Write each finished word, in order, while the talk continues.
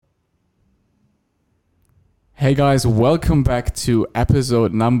Hey guys, welcome back to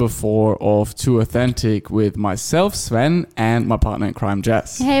episode number 4 of Too Authentic with myself, Sven, and my partner in crime,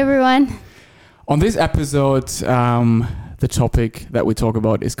 Jess. Hey everyone. On this episode, the topic that we talk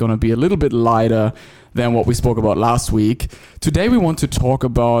about is going to be a little bit lighter than what we spoke about last week. Today we want to talk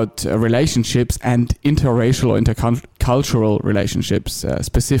about relationships and interracial or intercultural relationships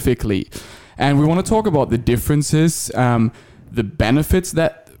specifically. And we want to talk about the differences, the benefits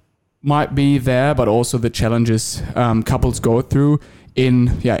that might be there, but also the challenges couples go through in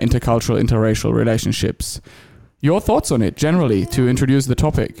intercultural, interracial relationships. Your thoughts on it generally to introduce the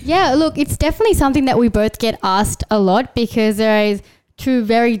topic? Yeah, look, it's definitely something that we both get asked a lot because there is two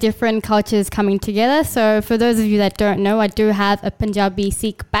very different cultures coming together. So for those of you that don't know, I do have a Punjabi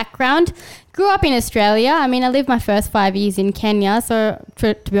Sikh background. Grew up in Australia. I mean, I lived my first 5 years in Kenya. So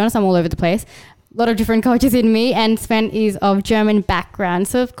to be honest, I'm all over the place. A lot of different cultures in me, and Sven is of German background.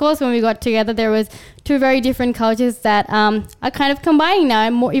 So of course, when we got together, there was two very different cultures that are kind of combining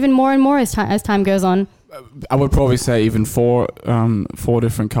now, even more and more as time goes on. I would probably say even four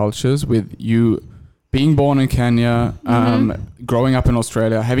different cultures, with you being born in Kenya, growing up in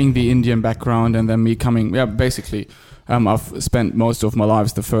Australia, having the Indian background, and then me coming, basically, I've spent most of my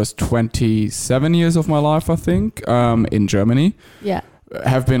life, the first 27 years of my life, I think, in Germany. Yeah.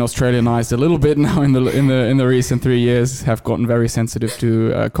 Have been Australianized a little bit now in the recent 3 years. Have gotten very sensitive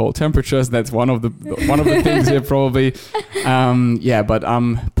to cold temperatures. That's one of the things here probably. But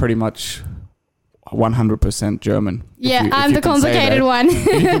I'm pretty much 100% German. I'm the complicated one. You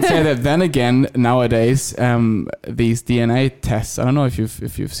can say that. Then again, nowadays, these DNA tests, I don't know if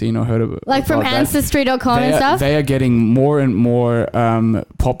you've seen or heard of it. Like from Ancestry.com and stuff? They are getting more and more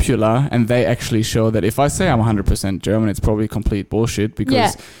popular, and they actually show that if I say I'm 100% German, it's probably complete bullshit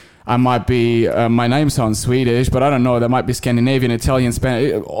because I might be, my name sounds Swedish, but I don't know, that might be Scandinavian, Italian,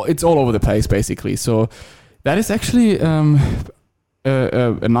 Spanish. It's all over the place, basically. So that is actually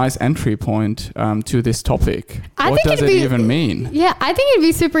a nice entry point to this topic. What does it even mean? Yeah, I think it'd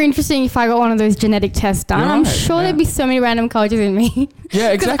be super interesting if I got one of those genetic tests done. I'm sure there'd be so many random cultures in me.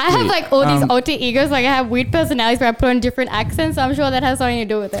 Yeah, exactly. I have like all these alter egos. Like I have weird personalities where I put on different accents. So I'm sure that has something to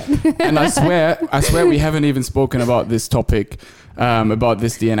do with it. And I swear we haven't even spoken about this topic, about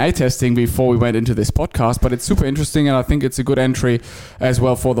this DNA testing before we went into this podcast. But it's super interesting, and I think it's a good entry as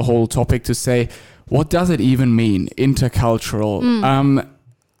well for the whole topic to say, what does it even mean, intercultural?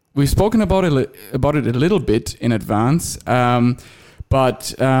 We've spoken about it a little bit in advance,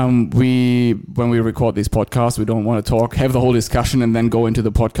 but when we record these podcasts, we don't want to have the whole discussion and then go into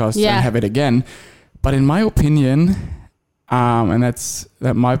the podcast and have it again. But in my opinion, and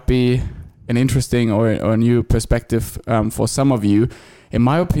that might be an interesting or a new perspective for some of you, in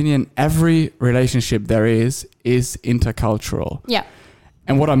my opinion, every relationship there is intercultural. Yeah.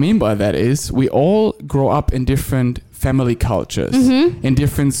 And what I mean by that is we all grow up in different family cultures, in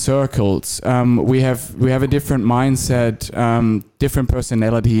different circles. We have a different mindset, different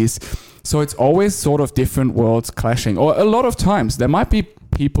personalities. So it's always sort of different worlds clashing. Or a lot of times there might be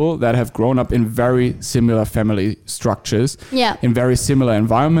people that have grown up in very similar family structures, in very similar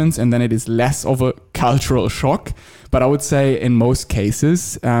environments, and then it is less of a cultural shock. But I would say in most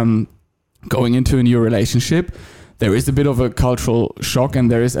cases, going into a new relationship, there is a bit of a cultural shock,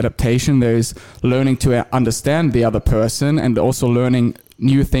 and there is adaptation. There is learning to understand the other person, and also learning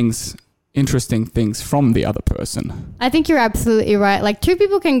new things, interesting things from the other person. I think you're absolutely right. Like two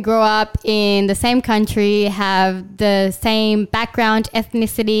people can grow up in the same country, have the same background,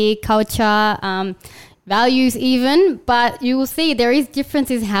 ethnicity, culture, values even, but you will see there is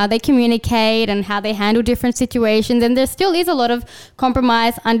differences in how they communicate and how they handle different situations, and there still is a lot of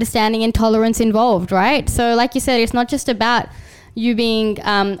compromise, understanding and tolerance involved, right? So like you said, it's not just about you being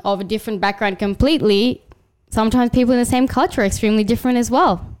of a different background completely. Sometimes people in the same culture are extremely different as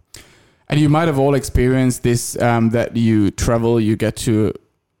well. And you might have all experienced this, that you travel, you get to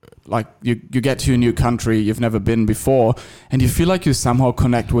you get to a new country you've never been before, and you feel like you somehow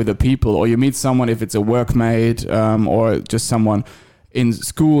connect with the people, or you meet someone, if it's a workmate or just someone in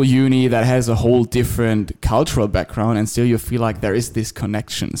school, uni, that has a whole different cultural background, and still you feel like there is this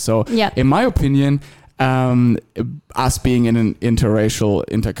connection. So in my opinion, us being in an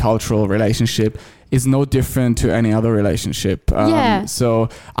intercultural relationship is no different to any other relationship. So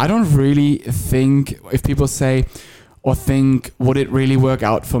I don't really think, if people say or think, would it really work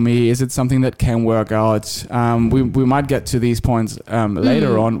out for me? Is it something that can work out? We might get to these points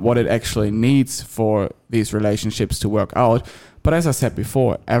later on, what it actually needs for these relationships to work out. But as I said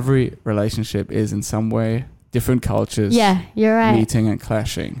before, every relationship is in some way different cultures you're right. meeting and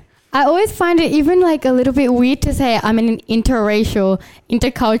clashing. I always find it even like a little bit weird to say I'm in an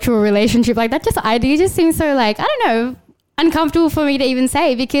intercultural relationship. Like that idea just seems so like, I don't know, uncomfortable for me to even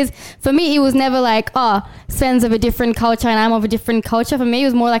say, because for me it was never like, oh, Sven's of a different culture and I'm of a different culture. For me it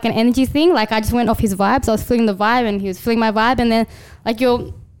was more like an energy thing. Like I just went off his vibes. I was feeling the vibe and he was feeling my vibe, and then like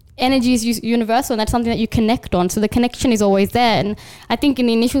your energy is universal, and that's something that you connect on. So the connection is always there. And I think in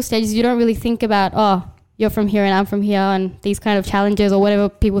the initial stages you don't really think about, oh, you're from here and I'm from here and these kind of challenges or whatever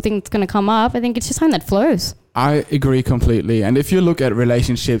people think is going to come up. I think it's just something that flows. I agree completely. And if you look at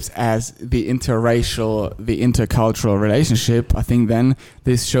relationships as the interracial, the intercultural relationship, I think then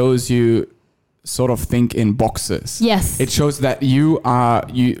this shows you sort of think in boxes. Yes. It shows that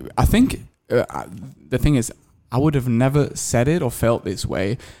I think the thing is, I would have never said it or felt this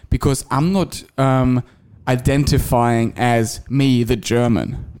way because I'm not identifying as me, the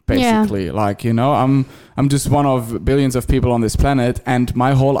German. Basically, like, you know, I'm just one of billions of people on this planet, and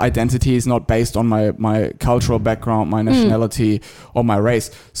my whole identity is not based on my cultural background, my nationality, or my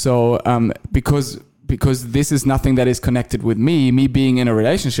race. So because this is nothing that is connected with me being in a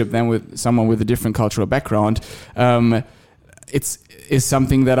relationship then with someone with a different cultural background, is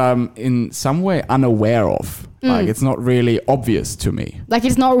something that I'm in some way unaware of. Like it's not really obvious to me. Like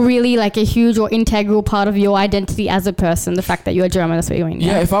it's not really like a huge or integral part of your identity as a person, the fact that you're German, that's what you mean.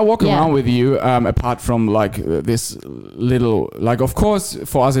 Yeah, if I walk around with you, apart from like this little, like of course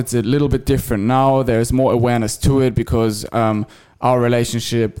for us it's a little bit different now. There's more awareness to it because our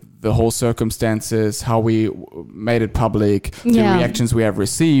relationship, the whole circumstances, how we made it public, the reactions we have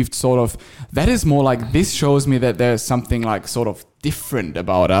received, sort of, that is more like, this shows me that there's something like sort of different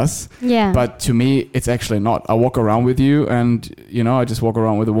about us. Yeah. But to me, it's actually not. I walk around with you and, you know, I just walk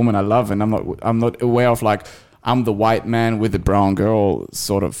around with a woman I love, and I'm not aware of like, I'm the white man with the brown girl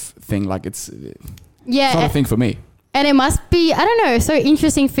sort of thing. Like it's not a thing for me. And it must be, I don't know, so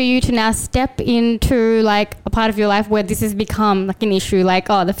interesting for you to now step into like a part of your life where this has become like an issue, like,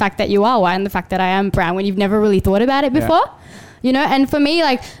 oh, the fact that you are white and the fact that I am brown, when you've never really thought about it before, you know? And for me,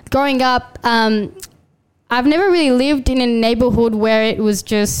 like growing up, I've never really lived in a neighborhood where it was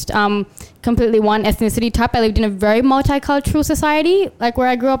just completely one ethnicity type. I lived in a very multicultural society, like where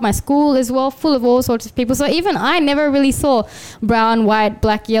I grew up, my school as well, full of all sorts of people. So even I never really saw brown, white,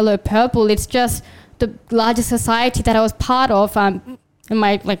 black, yellow, purple. It's just the larger society that I was part of, and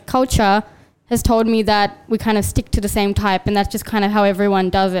my like culture has told me that we kind of stick to the same type, and that's just kind of how everyone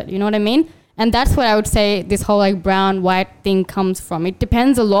does it. You know what I mean? And that's what I would say this whole like brown, white thing comes from. It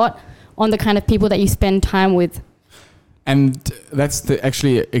depends a lot on the kind of people that you spend time with. And that's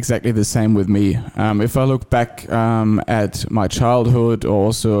actually exactly the same with me. If I look back at my childhood, or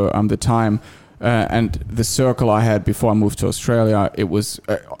also the time and the circle I had before I moved to Australia, it was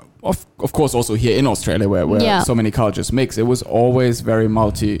of course also here in Australia where so many cultures mix. It was always very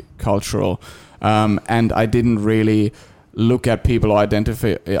multicultural, and I didn't really look at people or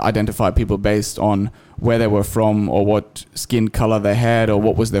identify people based on where they were from or what skin color they had or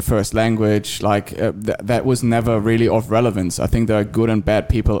what was their first language. Like that was never really of relevance. I think there are good and bad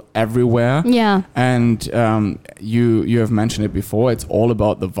people everywhere. Yeah. And you have mentioned it before. It's all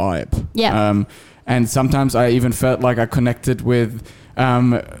about the vibe. Yeah. And sometimes I even felt like I connected with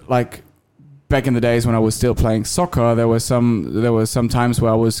like back in the days when I was still playing soccer. There were some times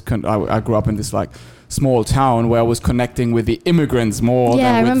where I grew up in this like small town where I was connecting with the immigrants more.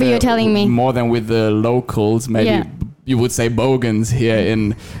 Yeah, I remember you telling me. More than with the locals, maybe you would say bogans here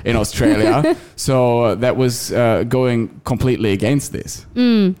in Australia. So that was going completely against this.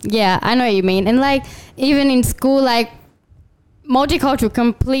 Yeah, I know what you mean. And like even in school, like multicultural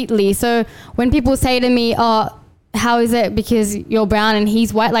completely. So when people say to me, oh, how is it because you're brown and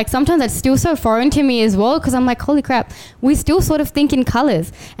he's white? Like sometimes that's still so foreign to me as well, because I'm like, holy crap, we still sort of think in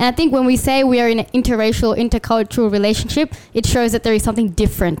colors. And I think when we say we are in an interracial, intercultural relationship, it shows that there is something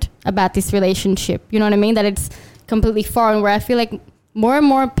different about this relationship. You know what I mean? That it's completely foreign, where I feel like more and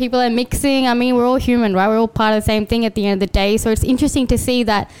more people are mixing. I mean, we're all human, right? We're all part of the same thing at the end of the day. So it's interesting to see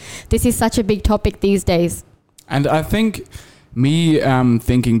that this is such a big topic these days. And I think me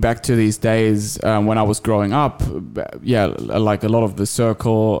thinking back to these days when I was growing up, like a lot of the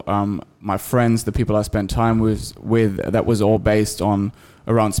circle, my friends, the people I spent time with, that was all based on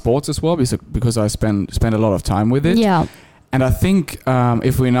around sports as well, because I spent a lot of time with it. Yeah. And I think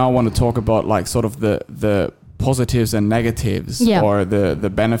if we now want to talk about like sort of the positives and negatives, or the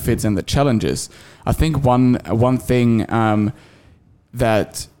benefits and the challenges, I think one thing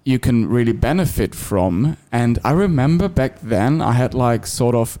that you can really benefit from. And I remember back then I had like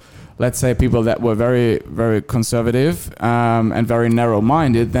sort of, let's say, people that were very, very conservative and very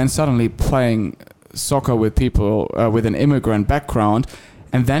narrow-minded, then suddenly playing soccer with people with an immigrant background.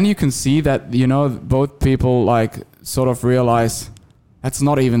 And then you can see that, you know, both people like sort of realize that's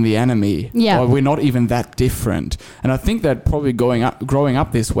not even the enemy. Yeah. Or we're not even that different. And I think that probably growing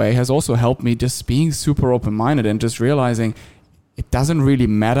up this way has also helped me just being super open-minded and just realizing it doesn't really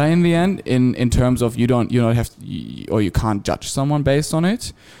matter in the end in terms of you don't have to, or you can't judge someone based on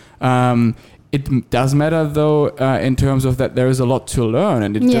it. It does matter though in terms of that there is a lot to learn,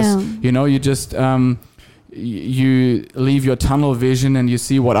 and it just, you know, you just you leave your tunnel vision and you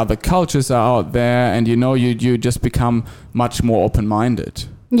see what other cultures are out there, and you know you just become much more open-minded.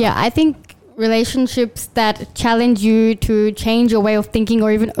 Yeah, I think relationships that challenge you to change your way of thinking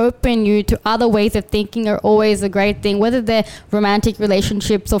or even open you to other ways of thinking are always a great thing, whether they're romantic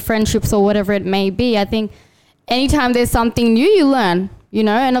relationships or friendships or whatever it may be. I think anytime there's something new, you learn, you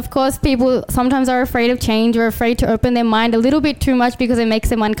know, and of course people sometimes are afraid of change or afraid to open their mind a little bit too much because it makes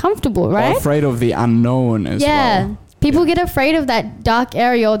them uncomfortable, right? Or afraid of the unknown as well. People get afraid of that dark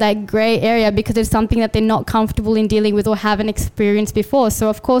area or that grey area because it's something that they're not comfortable in dealing with or haven't experienced before. So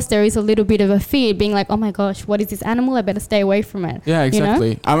of course there is a little bit of a fear, being like, oh my gosh, what is this animal? I better stay away from it. Yeah, exactly.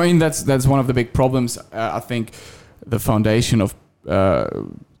 You know? I mean, that's one of the big problems. I think the foundation of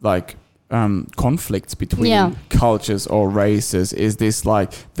conflicts between cultures or races is this,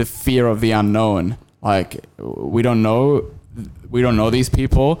 like, the fear of the unknown. Like, we don't know these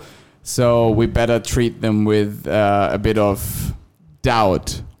people, so we better treat them with a bit of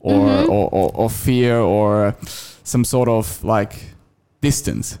doubt or fear or some sort of like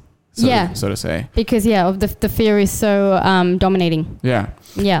distance, so to say. Because the fear is so dominating. Yeah.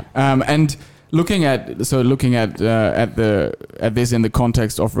 And looking at this in the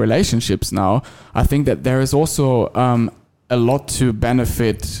context of relationships now, I think that there is also a lot to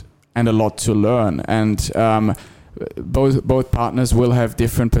benefit and a lot to learn, and both partners will have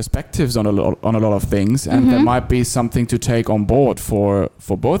different perspectives on a lot of things, and there might be something to take on board for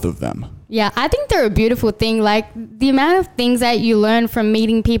both of them. Yeah, I think they're a beautiful thing. Like, the amount of things that you learn from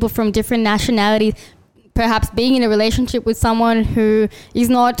meeting people from different nationalities, perhaps being in a relationship with someone who is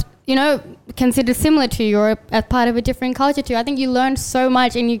not, you know, considered similar to you or a part of a different culture too. I think you learn so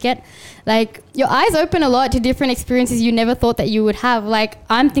much, and you get, like, your eyes open a lot to different experiences you never thought that you would have. Like,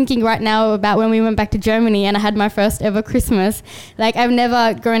 I'm thinking right now about when we went back to Germany and I had my first ever Christmas. Like, I've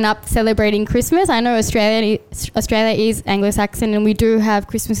never grown up celebrating Christmas. I know Australia is Anglo-Saxon and we do have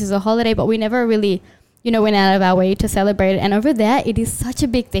Christmas as a holiday, but we never really, you know, went out of our way to celebrate it. And over there, it is such a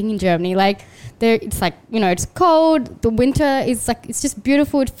big thing in Germany. Like, it's like, you know, it's cold. The winter is like, it's just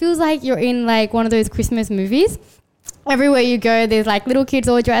beautiful. It feels like you're in like one of those Christmas movies. Everywhere you go, there's like little kids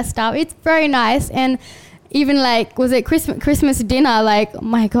all dressed up. It's very nice. And even like, was it Christmas dinner? Like, oh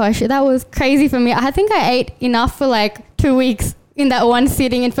my gosh, that was crazy for me. I think I ate enough for like 2 weeks in that one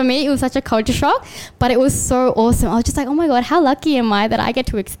sitting. And for me, it was such a culture shock, but it was so awesome. I was just like, oh my God, how lucky am I that I get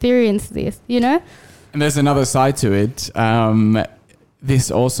to experience this, you know? And there's another side to it.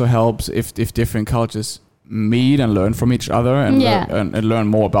 This also helps if different cultures meet and learn from each other and learn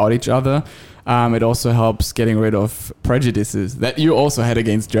more about each other. It also helps getting rid of prejudices that you also had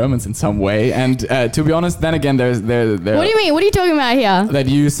against Germans in some way. And to be honest, then again, there. What do you mean? What are you talking about here? That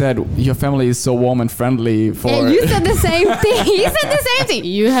you said your family is so warm and friendly. Yeah, you said the same thing. You said the same thing.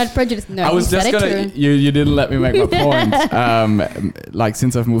 You had prejudice. No, I was just gonna. You didn't let me make my point. Like,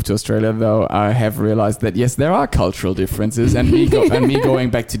 since I've moved to Australia, though, I have realized that yes, there are cultural differences, and me going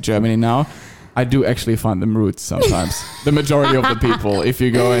back to Germany now, I do actually find them rude sometimes. The majority of the people, if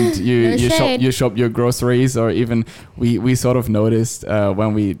you go and you shop your groceries, or even we sort of noticed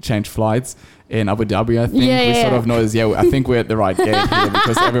when we changed flights in Abu Dhabi, I think we sort of noticed, I think we're at the right gate here,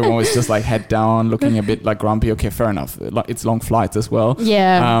 because everyone was just like head down, looking a bit like grumpy. Okay, fair enough. It's long flights as well.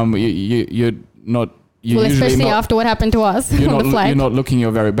 Yeah. You're not. Well, especially after what happened to us on the flight. You're not looking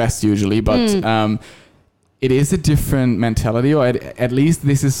your very best usually, but. It is a different mentality, or at least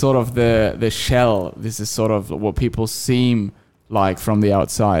this is sort of the shell. This is sort of what people seem like from the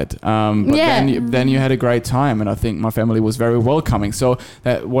outside. But then you had a great time, and I think my family was very welcoming. So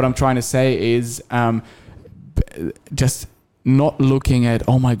what I'm trying to say is just not looking at,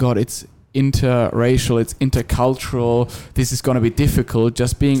 oh my God, it's interracial, it's intercultural, this is going to be difficult.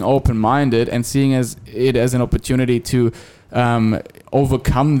 Just being open-minded and seeing it as an opportunity to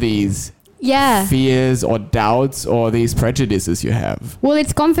overcome these fears or doubts or these prejudices you have. Well,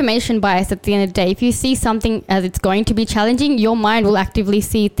 it's confirmation bias at the end of the day. If you see something as it's going to be challenging, your mind will actively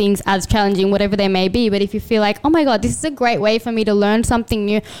see things as challenging, whatever they may be. But if you feel like, oh my God, this is a great way for me to learn something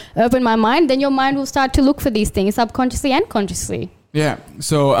new, open my mind, then your mind will start to look for these things subconsciously and consciously. Yeah.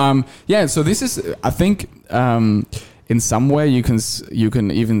 So, so this is, I think, in some way you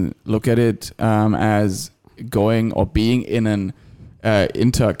can even look at it as going or being in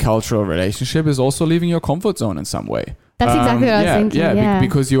intercultural relationship is also leaving your comfort zone in some way. That's exactly what I was thinking.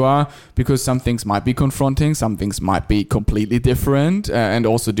 Yeah, because some things might be confronting, some things might be completely different, and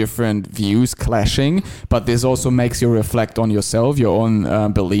also different views clashing. But this also makes you reflect on yourself, your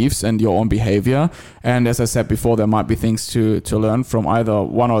own beliefs, and your own behavior. And as I said before, there might be things to learn from either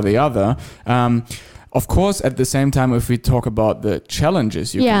one or the other. Of course, at the same time, if we talk about the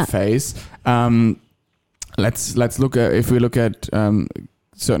challenges you can face, let's look at, if we look at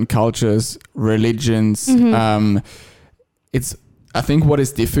certain cultures, religions. I think what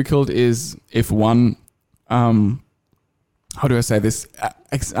is difficult is if one, how do I say this?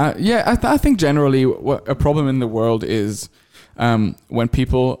 I think generally a problem in the world is when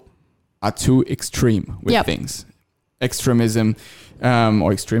people are too extreme with things. Extremism,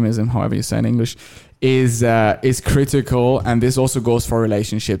 or extremism, however you say in English, is critical, and this also goes for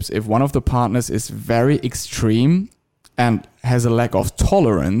relationships. If one of the partners is very extreme and has a lack of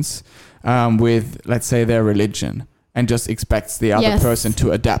tolerance with, let's say, their religion, and just expects the other person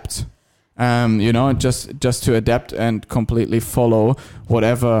to adapt, just to adapt and completely follow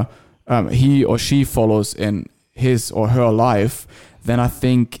whatever he or she follows in his or her life, then I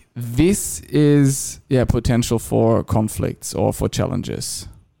think this is potential for conflicts or for challenges.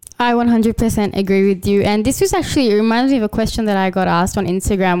 I 100% agree with you. And this was actually, it reminds me of a question that I got asked on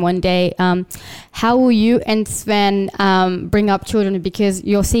Instagram one day. How will you and Sven bring up children? Because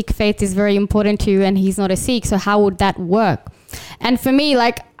your Sikh faith is very important to you and he's not a Sikh. So how would that work? And for me,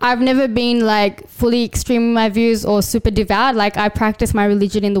 like, I've never been like fully extreme in my views or super devout. Like, I practice my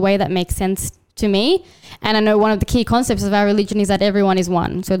religion in the way that makes sense to me. And I know one of the key concepts of our religion is that everyone is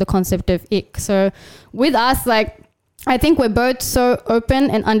one. So the concept of ik. So with us, like, I think we're both so open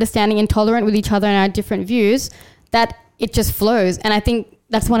and understanding and tolerant with each other and our different views that it just flows. And I think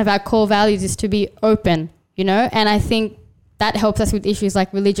that's one of our core values, is to be open, and I think that helps us with issues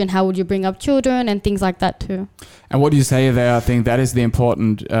like religion. How would you bring up children and things like that too? And what you say there, I think that is the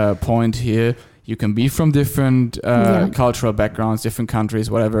important point here. You can be from different cultural backgrounds, different countries,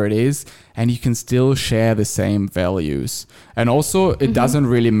 whatever it is, and you can still share the same values. And also, it doesn't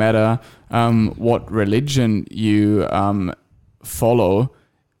really matter what religion you follow.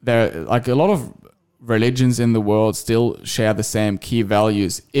 There, like, a lot of religions in the world still share the same key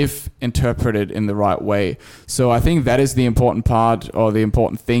values if interpreted in the right way. So I think that is the important part, or the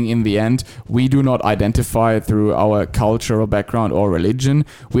important thing in the end. We do not identify through our cultural background or religion.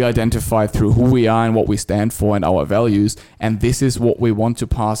 We identify through who we are and what we stand for and our values. And this is what we want to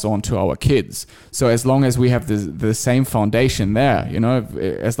pass on to our kids. So as long as we have the same foundation there,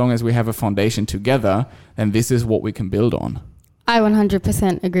 as long as we have a foundation together, then this is what we can build on. I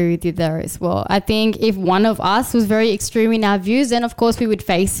 100% agree with you there as well. I think if one of us was very extreme in our views, then of course we would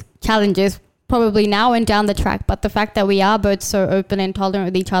face challenges probably now and down the track. But the fact that we are both so open and tolerant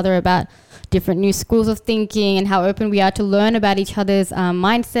with each other about different new schools of thinking and how open we are to learn about each other's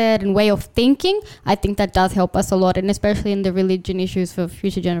mindset and way of thinking, I think that does help us a lot, and especially in the religion issues for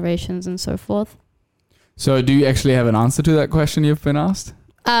future generations and so forth. So do you actually have an answer to that question you've been asked?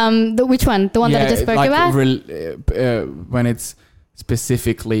 Which one? The one that I just spoke about? When it's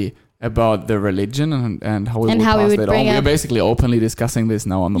specifically about the religion and how we would pass that on. We're basically openly discussing this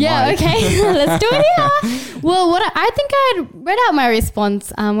now on the mic. Yeah, okay. Let's do it here. Well, I think I had read out my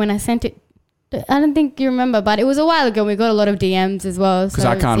response when I sent it. I don't think you remember, but it was a while ago. We got a lot of DMs as well. Because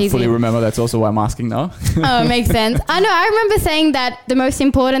I can't fully remember. That's also why I'm asking now. Oh, makes sense. I know. I remember saying that the most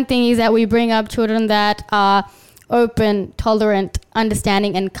important thing is that we bring up children that are open, tolerant,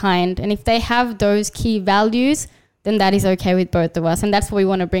 understanding, and kind. And if they have those key values, then that is okay with both of us. And that's what we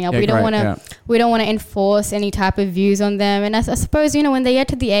want to bring up. We don't want to enforce any type of views on them. And I suppose, when they get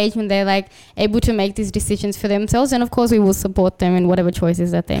to the age when they're like able to make these decisions for themselves, and of course we will support them in whatever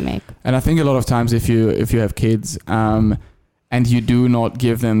choices that they make. And I think a lot of times if you have kids, and you do not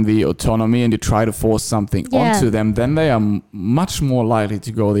give them the autonomy and you try to force something onto them, then they are much more likely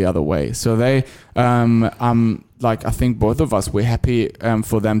to go the other way. So they, I think both of us, we're happy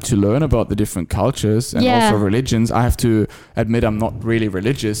for them to learn about the different cultures and also religions. I have to admit I'm not really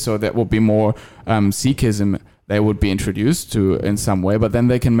religious, so that would be more Sikhism they would be introduced to in some way, but then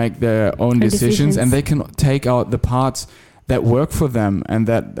they can make their own decisions and they can take out the parts that work for them and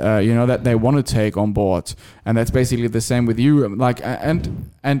that that they want to take on board. And that's basically the same with you.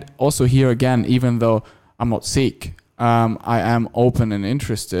 And also here again, even though I'm not Sikh, I am open and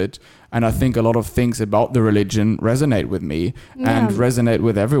interested, and I think a lot of things about the religion resonate with me and resonate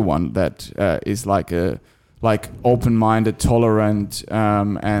with everyone that is like open-minded, tolerant,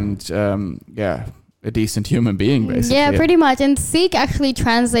 and a decent human being, basically. Yeah, pretty much. And Sikh actually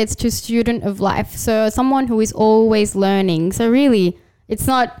translates to student of life. So someone who is always learning. So really, it's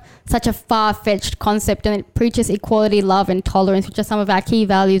not such a far-fetched concept, and it preaches equality, love and tolerance, which are some of our key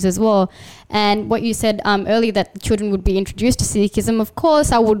values as well. And what you said earlier, that the children would be introduced to Sikhism, of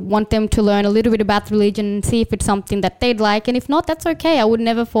course I would want them to learn a little bit about the religion and see if it's something that they'd like, and if not, that's okay. I would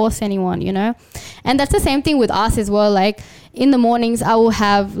never force anyone, you know. And that's the same thing with us as well. Like in the mornings I will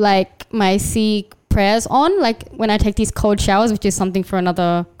have like my Sikh prayers on, like when I take these cold showers, which is something for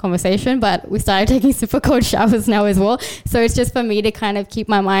another conversation, but we started taking super cold showers now as well. So it's just for me to kind of keep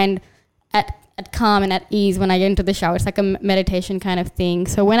my mind at calm and at ease when I get into the shower. It's like a meditation kind of thing.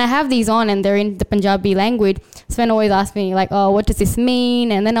 So when I have these on and they're in the Punjabi language, Sven always asks me like, oh, what does this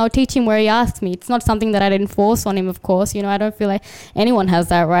mean? And then I'll teach him where he asks me. It's not something that I didn't force on him, of course. You know, I don't feel like anyone has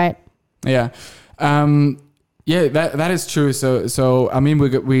that right. Yeah. Yeah, that is true. So I mean,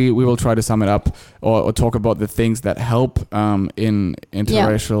 we will try to sum it up or talk about the things that help in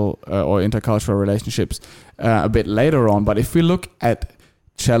interracial or intercultural relationships a bit later on. But if we look at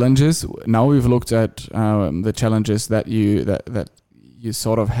challenges, now we've looked at the challenges that you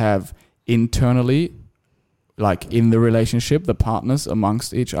sort of have internally, like in the relationship, the partners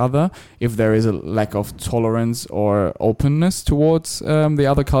amongst each other, if there is a lack of tolerance or openness towards the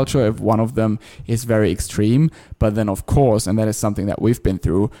other culture, if one of them is very extreme. But then of course, and that is something that we've been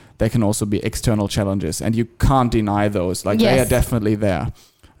through, there can also be external challenges, and you can't deny those. Like they are definitely there.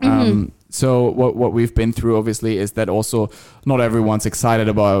 So what we've been through obviously is that also not everyone's excited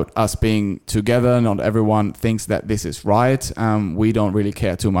about us being together. Not everyone thinks that this is right. We don't really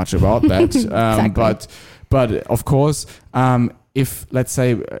care too much about that. Exactly. But of course, if let's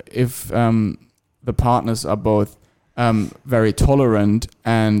say the partners are both very tolerant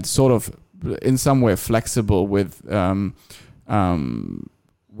and sort of in some way flexible with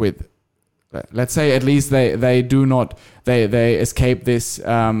let's say at least they escape this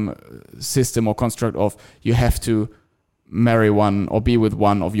system or construct of you have to marry one or be with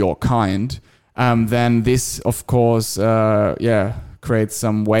one of your kind, then this of course creates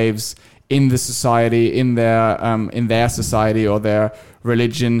some waves in the society, in their society or their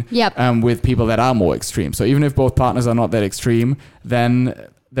religion, with people that are more extreme. So even if both partners are not that extreme, then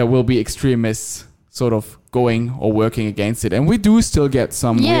there will be extremists sort of going or working against it. And we do still get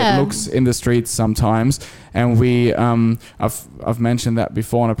some weird looks in the streets sometimes. And we, I've mentioned that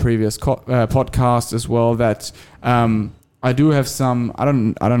before on a previous podcast as well, that I do have some, I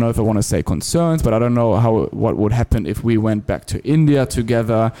don't know if I want to say concerns, but I don't know what would happen if we went back to India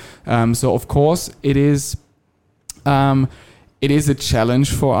together. So of course it is a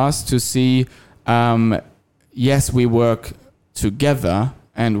challenge for us to see, yes, we work together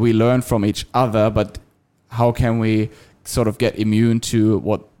and we learn from each other, but how can we sort of get immune to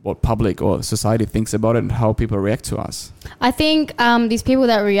what public or society thinks about it and how people react to us? I think these people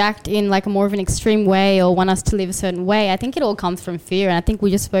that react in like a more of an extreme way or want us to live a certain way, I think it all comes from fear. And I think we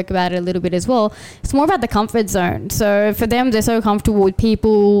just spoke about it a little bit as well. It's more about the comfort zone. So for them, they're so comfortable with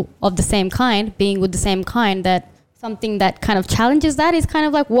people of the same kind, being with the same kind, that something that kind of challenges that is kind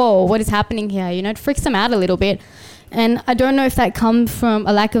of like, whoa, what is happening here? You know, it freaks them out a little bit. And I don't know if that comes from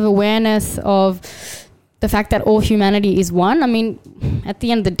a lack of awareness of the fact that all humanity is one. I mean, at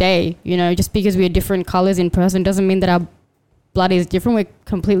the end of the day, you know, just because we are different colors in person doesn't mean that our blood is different. We're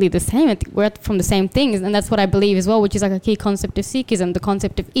completely the same. We're from the same things. And that's what I believe as well, which is like a key concept of Sikhism, the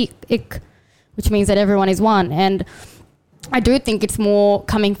concept of ik, which means that everyone is one. And I do think it's more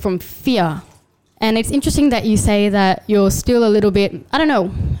coming from fear. And it's interesting that you say that you're still a little bit, I don't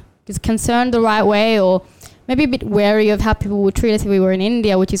know, is concerned the right way, or maybe a bit wary of how people would treat us if we were in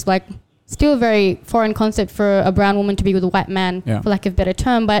India, which is like still a very foreign concept for a brown woman to be with a white man, for lack of a better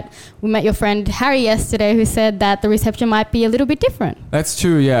term. But we met your friend Harry yesterday, who said that the reception might be a little bit different. That's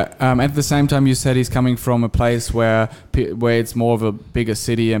true, yeah. At the same time, you said he's coming from a place where it's more of a bigger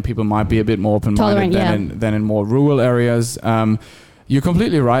city and people might be a bit more open-minded than in more rural areas. You're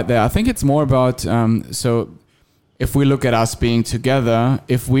completely right there. I think it's more about, so if we look at us being together,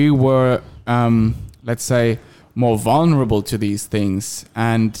 if we were, let's say, more vulnerable to these things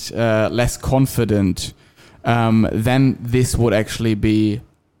and less confident, then this would actually be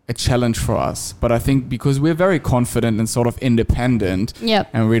a challenge for us. But I think because we're very confident and sort of independent,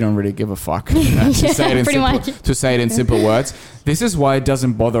 and we don't really give a fuck, to say it in simple words, this is why it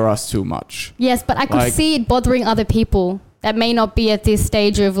doesn't bother us too much. Yes, but I could see it bothering other people that may not be at this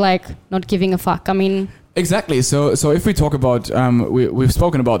stage of like not giving a fuck. I mean... Exactly. So if we talk about, we've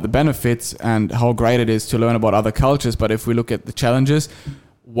spoken about the benefits and how great it is to learn about other cultures, but if we look at the challenges,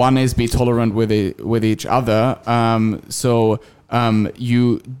 one is be tolerant with each other.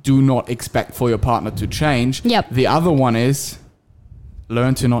 you do not expect for your partner to change. Yep. The other one is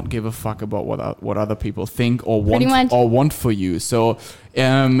learn to not give a fuck about what other people think or want for you. So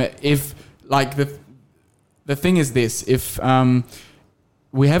if like the thing is this, if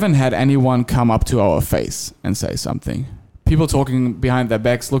we haven't had anyone come up to our face and say something, people talking behind their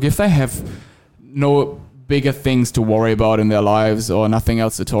backs, look, if they have no bigger things to worry about in their lives or nothing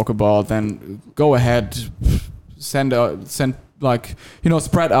else to talk about, then go ahead, send like, you know,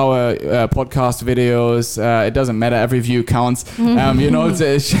 spread our podcast videos. It doesn't matter. Every view counts. You know,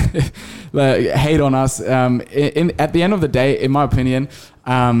 hate on us. At the end of the day, in my opinion,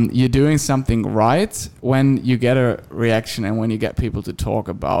 you're doing something right when you get a reaction and when you get people to talk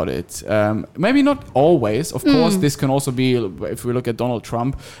about it. Maybe not always. Of course, this can also be, if we look at Donald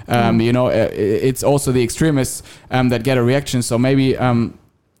Trump, you know, it's also the extremists that get a reaction. So maybe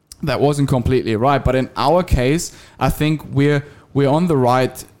that wasn't completely right. But in our case, I think we're on the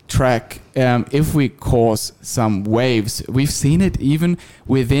right track if we cause some waves. We've seen it even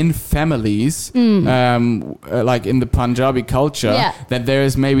within families, like in the Punjabi culture, that there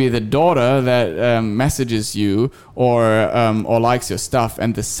is maybe the daughter that messages you or likes your stuff,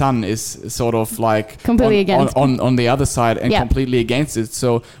 and the son is sort of like completely on the other side and completely against it.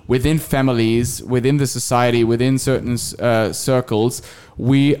 So within families, within the society, within certain circles,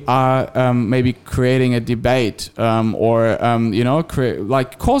 we are maybe creating a debate or you know,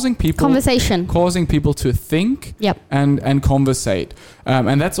 like causing people to think and conversate.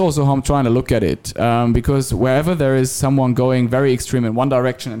 And that's also how I'm trying to look at it, because wherever there is someone going very extreme in one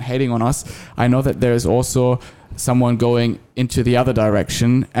direction and hating on us, I know that there is also someone going into the other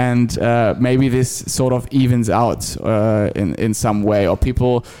direction, and maybe this sort of evens out in some way, or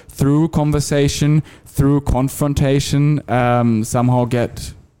people through conversation, through confrontation, somehow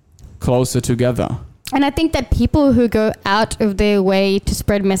get closer together. And I think that people who go out of their way to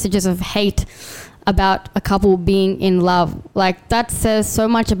spread messages of hate about a couple being in love, like that says so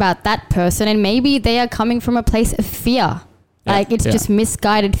much about that person, and maybe they are coming from a place of fear. Like it's just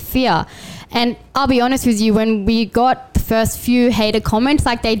misguided fear. And I'll be honest with you, when we got the first few hater comments,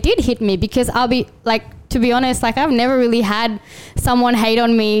 like they did hit me, because I'll be like, to be honest, like I've never really had someone hate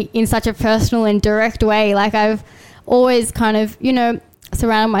on me in such a personal and direct way. Like I've always kind of, you know,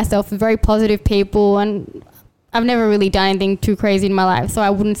 surrounded myself with very positive people, and I've never really done anything too crazy in my life, so I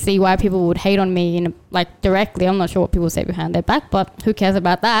wouldn't see why people would hate on me like directly. I'm not sure what people say behind their back, but who cares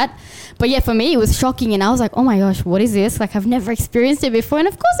about that? But yeah, for me it was shocking, and I was like, oh my gosh, what is this? Like I've never experienced it before, and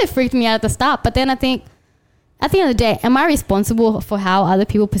of course it freaked me out at the start. But then I think at the end of the day, am I responsible for how other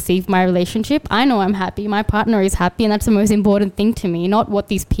people perceive my relationship? I know I'm happy, my partner is happy, and that's the most important thing to me, not what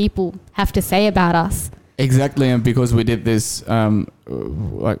these people have to say about us. Exactly, and because we did this,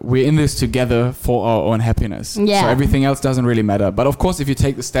 like we're in this together for our own happiness. Yeah. So everything else doesn't really matter. But of course, if you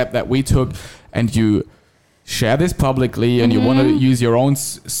take the step that we took and you share this publicly and you want to use your own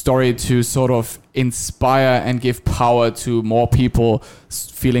story to sort of inspire and give power to more people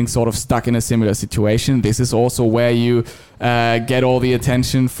feeling sort of stuck in a similar situation, this is also where you get all the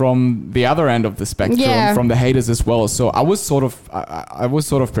attention from the other end of the spectrum, from the haters as well. So I was sort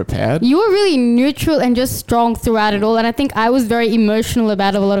of prepared. You were really neutral and just strong throughout it all, and I think I was very emotional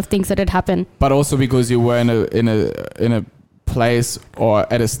about a lot of things that had happened. But also because you were in a place or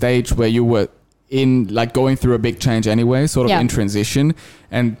at a stage where you were in like going through a big change anyway, sort of in transition,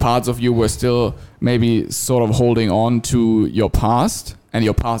 and parts of you were still maybe sort of holding on to your past and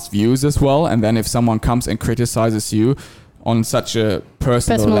your past views as well. And then if someone comes and criticizes you on such a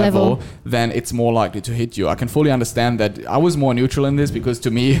personal level, then it's more likely to hit you. I can fully understand that. I was more neutral in this because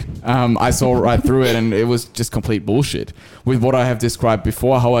to me, I saw right through it, and it was just complete bullshit. With what I have described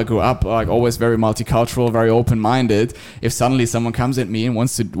before, how I grew up, like always very multicultural, very open-minded. If suddenly someone comes at me and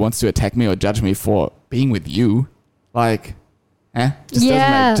wants to attack me or judge me for being with you, like,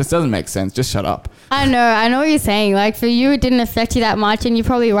 just doesn't make sense. Just shut up. I know what you're saying. Like for you, it didn't affect you that much, and you're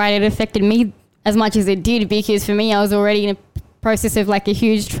probably right. It affected me as much as it did, because for me, I was already in a process of like a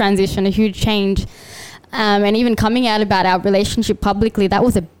huge transition, a huge change. And even coming out about our relationship publicly, that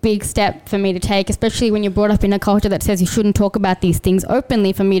was a big step for me to take, especially when you're brought up in a culture that says you shouldn't talk about these things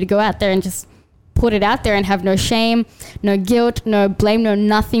openly. For me to go out there and just put it out there and have no shame, no guilt, no blame, no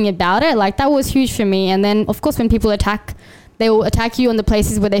nothing about it, like that was huge for me. And then, of course, when people attack, they will attack you on the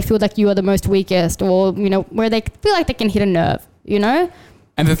places where they feel like you are the most weakest, or, you know, where they feel like they can hit a nerve, you know?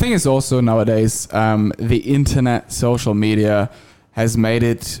 And the thing is also nowadays, the internet, social media has made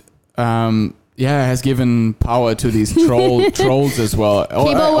it, has given power to these trolls as well.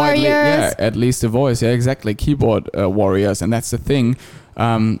 Keyboard warriors. At least a voice. Yeah, exactly. Keyboard warriors. And that's the thing.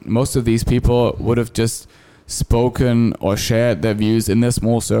 Most of these people would have just spoken or shared their views in their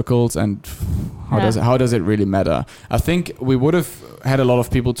small circles, and how does it really matter? I think we would have had a lot of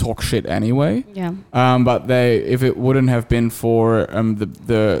people talk shit anyway. Yeah. But if it wouldn't have been for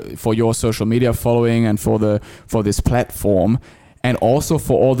for your social media following and for this platform, and also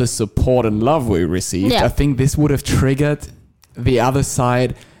for all the support and love we received, I think this would have triggered the other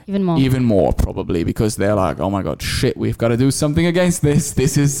side even more probably, because they're like, oh my god, shit, we've got to do something against this.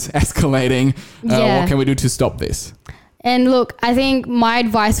 This is escalating. What can we do to stop this? And look, I think my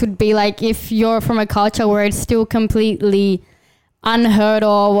advice would be like, if you're from a culture where it's still completely unheard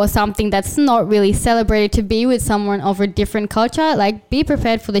of or something that's not really celebrated, to be with someone of a different culture, like be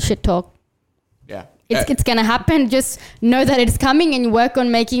prepared for the shit talk. Yeah. It's going to happen. Just know that it's coming and work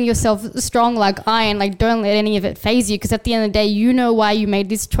on making yourself strong like iron. Like, don't let any of it phase you, because at the end of the day, you know why you made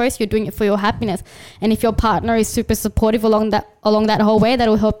this choice. You're doing it for your happiness. And if your partner is super supportive along that whole way, that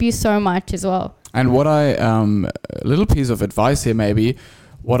will help you so much as well. And what a little piece of advice here maybe,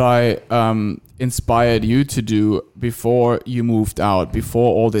 what I inspired you to do before you moved out,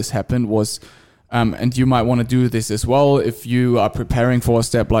 before all this happened was, and you might want to do this as well if you are preparing for a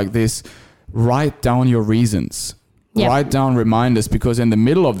step like this, write down your reasons. Yep. Write down reminders, because in the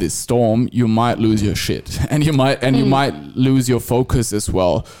middle of this storm, you might lose your shit, and you might lose your focus as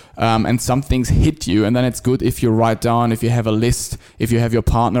well. And some things hit you, and then it's good if you write down, if you have a list, if you have your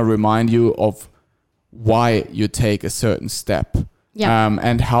partner remind you of why you take a certain step. Yeah.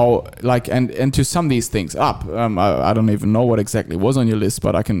 And how, like, and to sum these things up. I don't even know what exactly was on your list,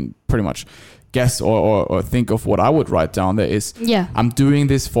 but I can pretty much guess or think of what I would write down. There is, I'm doing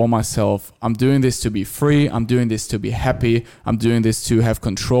this for myself. I'm doing this to be free. I'm doing this to be happy. I'm doing this to have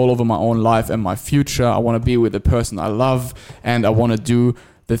control over my own life and my future. I want to be with the person I love, and I want to do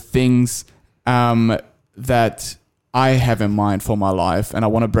the things that I have in mind for my life, and I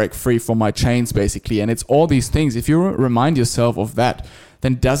want to break free from my chains, basically. And it's all these things. If you remind yourself of that,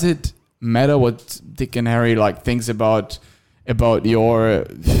 then does it matter what Dick and Harry like thinks about your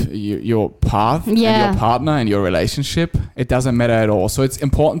path and your partner and your relationship? It doesn't matter at all. So it's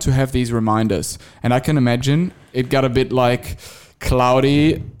important to have these reminders. And I can imagine it got a bit like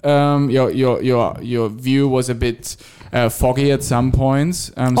cloudy. Your view was a bit foggy at some points.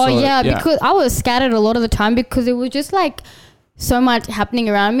 Because I was scattered a lot of the time, because it was just like so much happening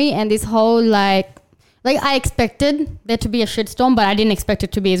around me, and this whole like I expected there to be a shitstorm, but I didn't expect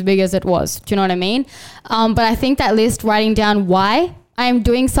it to be as big as it was. Do you know what I mean? But I think that list, writing down why I'm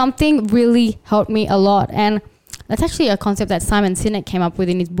doing something, really helped me a lot. And that's actually a concept that Simon Sinek came up with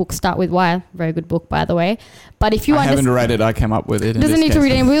in his book, Start With Why. Very good book, by the way. But if you haven't read it, I came up with it. Doesn't need to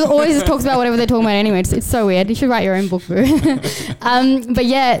read it. We always just talks about whatever they're talking about anyway. It's so weird. You should write your own book, bro. But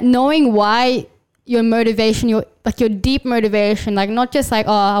yeah, knowing why your motivation, your deep motivation, like not just like,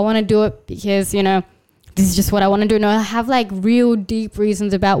 oh, I want to do it because, you know, this is just what I want to do. No, have like real deep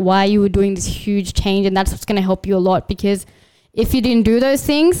reasons about why you were doing this huge change, and that's what's going to help you a lot, because if you didn't do those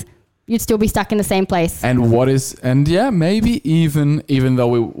things, you'd still be stuck in the same place. Maybe even though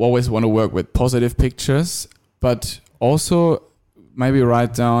we always want to work with positive pictures, but also maybe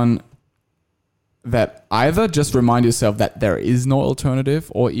write down that either just remind yourself that there is no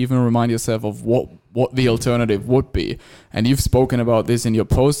alternative, or even remind yourself of what the alternative would be. And you've spoken about this in your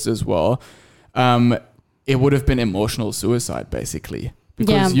posts as well. It would have been emotional suicide, basically.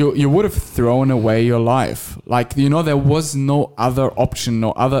 Because you would have thrown away your life. Like, you know, there was no other option,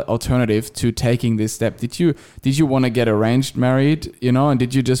 no other alternative to taking this step. Did you want to get arranged, married, you know, and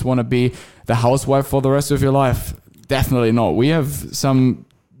did you just want to be the housewife for the rest of your life? Definitely not. We have some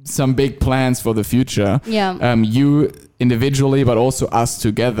big plans for the future. Yeah. You individually, but also us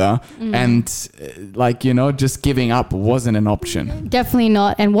together. And just giving up wasn't an option. Definitely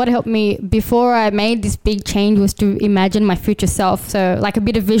not. And what helped me before I made this big change was to imagine my future self. So like a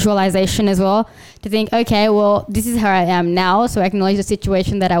bit of visualization as well, to think, okay, well, this is how I am now. So I acknowledge the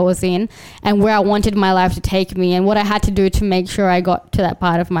situation that I was in and where I wanted my life to take me, and what I had to do to make sure I got to that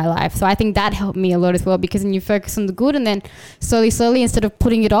part of my life. So I think that helped me a lot as well, because then you focus on the good, and then slowly, instead of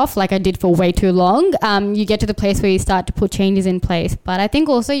putting it off like I did for way too long, you get to the place where you start to put changes in place. But I think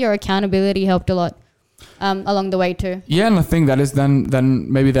also your accountability helped a lot along the way too. Yeah, and I think that is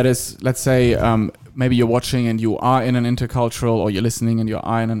then maybe that is, let's say, maybe you're watching and you are in an intercultural, or you're listening and you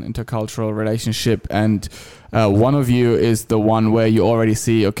are in an intercultural relationship, and one of you is the one where you already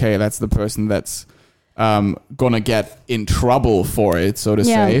see, okay, that's the person that's gonna get in trouble for it, so to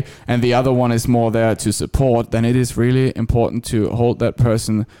say, and the other one is more there to support. Then it is really important to hold that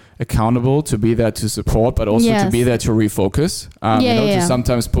person accountable, to be there to support, but also to be there to refocus, to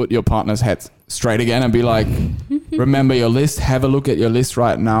sometimes put your partner's head straight again and be like, remember your list, have a look at your list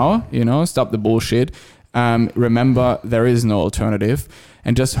right now, you know, stop the bullshit, remember there is no alternative,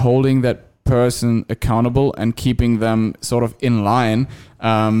 and just holding that person accountable and keeping them sort of in line,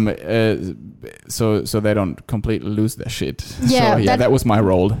 so they don't completely lose their shit. Yeah, so that was my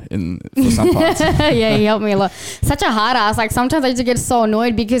role for some parts. Yeah, he helped me a lot. Such a hard ass. Like sometimes I used to get so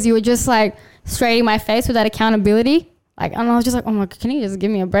annoyed because you were just like straight in my face with that accountability. Like, and I was just like, oh my God, can you just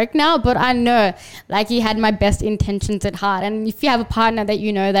give me a break now? But I know, like, he had my best intentions at heart. And if you have a partner that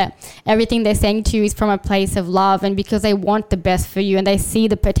you know that everything they're saying to you is from a place of love and because they want the best for you and they see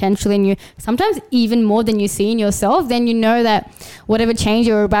the potential in you, sometimes even more than you see in yourself, then you know that whatever change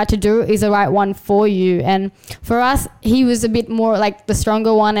you're about to do is the right one for you. And for us, he was a bit more like the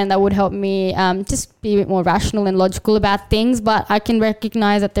stronger one, and that would help me just be a bit more rational and logical about things. But I can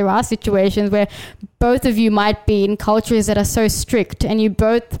recognize that there are situations where both of you might be in cultures that are so strict and you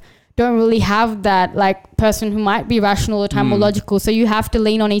both don't really have that like person who might be rational all the time or logical. So you have to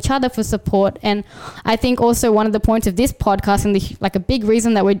lean on each other for support. And I think also one of the points of this podcast and like a big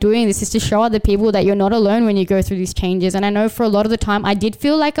reason that we're doing this is to show other people that you're not alone when you go through these changes. And I know for a lot of the time I did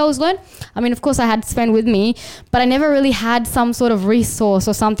feel like I was alone. I mean, of course I had Sven with me, but I never really had some sort of resource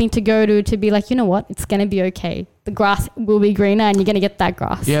or something to go to be like, you know what, it's going to be okay. The grass will be greener and you're going to get that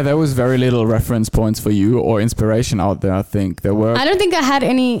grass. Yeah, there was very little reference points for you or inspiration out there, I think. There were. I don't think I had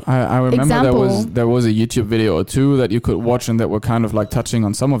any I remember example. there was a YouTube video or two that you could watch and that were kind of like touching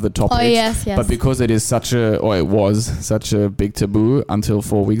on some of the topics. Oh, yes. But because it is it was such a big taboo until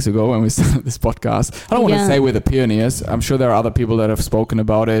 4 weeks ago when we started this podcast. I don't want to say we're the pioneers. I'm sure there are other people that have spoken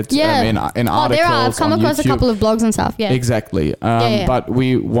about it in articles. There are. I've come across YouTube. a couple of blogs and stuff. Yeah. Exactly. But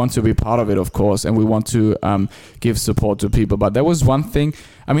we want to be part of it, of course, and we want to give support to people. But there was one thing.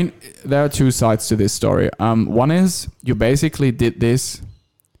 I mean, there are two sides to this story. One is you basically did this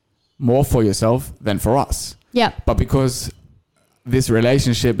more for yourself than for us. Yeah. But because this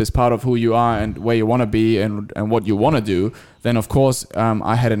relationship is part of who you are and where you want to be and what you want to do, then of course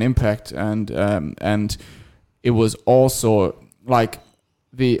I had an impact, and it was also like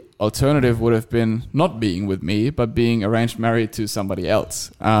the alternative would have been not being with me, but being arranged married to somebody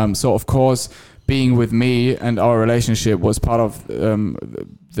else. So of course, being with me and our relationship was part of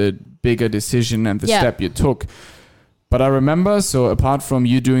the bigger decision and the step you took. But I remember, so apart from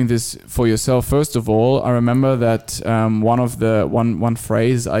you doing this for yourself, first of all, I remember that one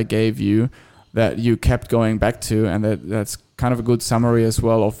phrase I gave you that you kept going back to, and that's kind of a good summary as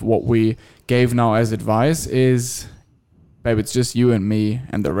well of what we gave now as advice is, babe, it's just you and me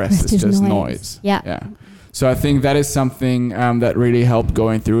and the rest is just noise. Yeah. So I think that is something that really helped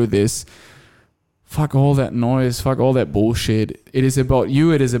going through this. Fuck all that noise, fuck all that bullshit. It is about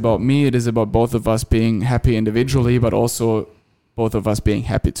you, it is about me, it is about both of us being happy individually, but also both of us being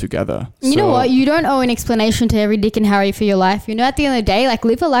happy together. You know what? You don't owe an explanation to every Dick and Harry for your life. You know, at the end of the day, like,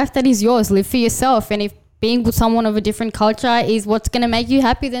 live a life that is yours. Live for yourself. And if being with someone of a different culture is what's going to make you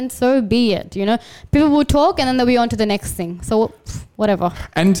happy, then so be it. You know, people will talk and then they'll be on to the next thing. So whatever.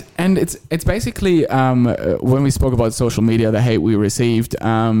 And it's basically when we spoke about social media, the hate we received,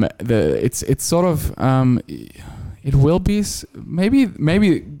 it's sort of it will be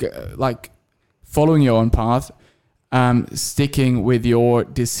maybe like following your own path, sticking with your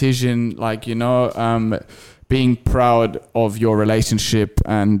decision, like, you know, being proud of your relationship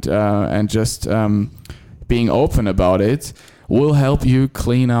and just being open about it will help you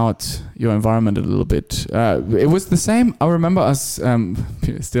clean out your environment a little bit. It was the same. I remember us.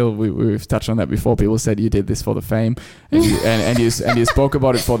 Still, we've touched on that before. People said you did this for the fame, and you spoke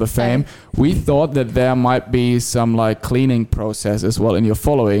about it for the fame. We thought that there might be some like cleaning process as well in your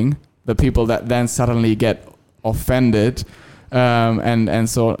following. The people that then suddenly get offended and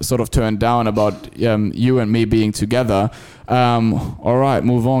sort of turned down about you and me being together. All right,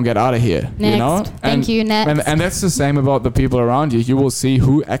 move on, get out of here. Next. You know? Thank you, next. And that's the same about the people around you. You will see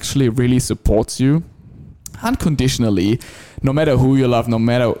who actually really supports you unconditionally, no matter who you love, no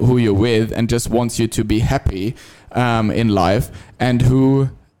matter who you're with, and just wants you to be happy in life, and who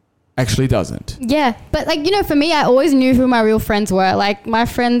actually doesn't. Yeah, but like, you know, for me, I always knew who my real friends were. Like, my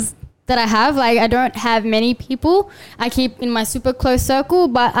friends that I have, like, I don't have many people I keep in my super close circle,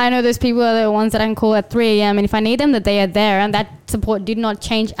 but I know those people are the ones that I can call at 3 a.m. and if I need them, that they are there. And that support did not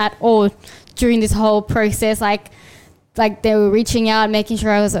change at all during this whole process. Like they were reaching out, making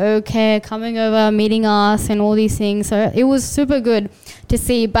sure I was okay, coming over, meeting us and all these things. So it was super good to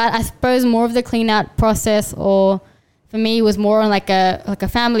see. But I suppose more of the clean out process, or for me, was more on like a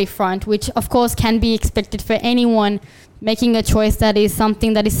family front, which of course can be expected for anyone making a choice that is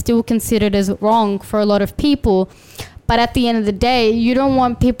something that is still considered as wrong for a lot of people. But at the end of the day, you don't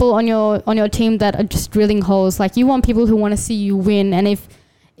want people on your team that are just drilling holes. Like, you want people who want to see you win. And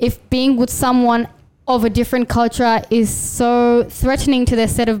if being with someone of a different culture is so threatening to their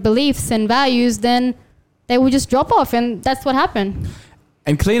set of beliefs and values, then they will just drop off, and that's what happened.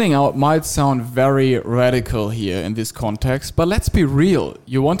 And cleaning out might sound very radical here in this context, but let's be real.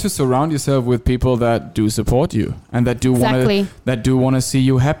 You want to surround yourself with people that do support you and that do want to see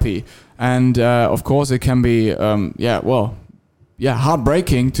you happy. And of course, it can be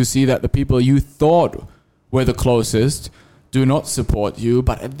heartbreaking to see that the people you thought were the closest do not support you.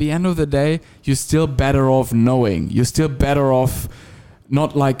 But at the end of the day, you're still better off knowing. You're still better off.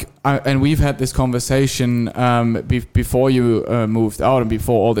 Not like, and we've had this conversation before you moved out and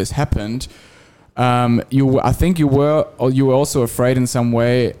before all this happened. I think you were also afraid in some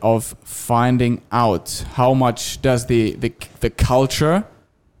way of finding out how much does the culture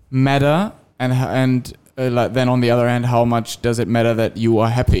matter, and then on the other hand, how much does it matter that you are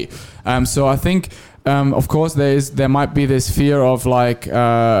happy? So I think, of course, there might be this fear of like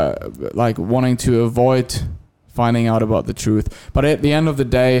wanting to avoid finding out about the truth. But at the end of the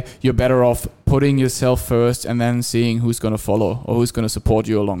day, you're better off putting yourself first and then seeing who's going to follow or who's going to support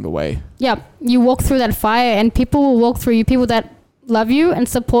you along the way. Yeah, you walk through that fire and people will walk through you. People that love you and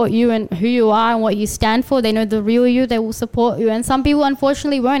support you and who you are and what you stand for. They know the real you. They will support you. And some people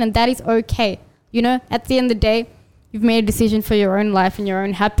unfortunately won't, and that is okay. You know, at the end of the day, you've made a decision for your own life and your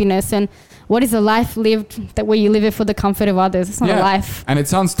own happiness. And what is a life lived that where you live it for the comfort of others? It's not a life. And it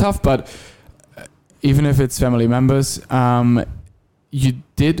sounds tough, but even if it's family members, you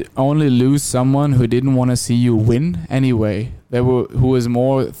did only lose someone who didn't want to see you win anyway. Who was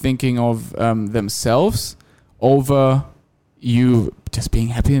more thinking of themselves over you just being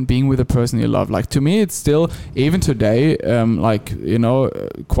happy and being with a person you love. Like, to me, it's still, even today,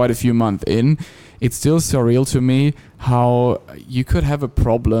 quite a few months in, it's still surreal to me how you could have a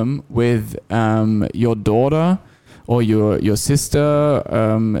problem with your daughter or your sister,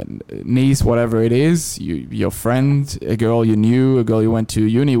 niece, whatever it is, your friend, a girl you knew, a girl you went to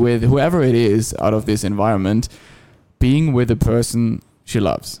uni with, whoever it is out of this environment, being with a person she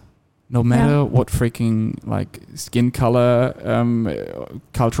loves. No matter what freaking like skin color,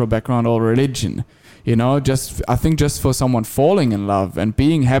 cultural background or religion, I think just for someone falling in love and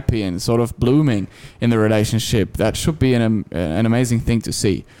being happy and sort of blooming in the relationship, that should be an amazing thing to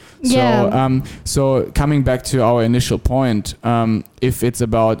see. Yeah. So coming back to our initial point, if it's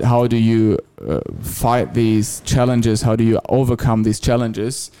about how do you fight these challenges, how do you overcome these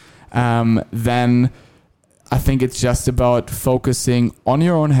challenges, then I think it's just about focusing on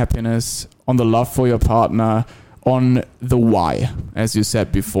your own happiness, on the love for your partner, on the why, as you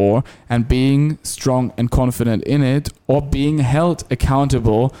said before, and being strong and confident in it, or being held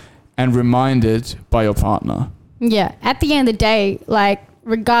accountable and reminded by your partner. Yeah, at the end of the day, like,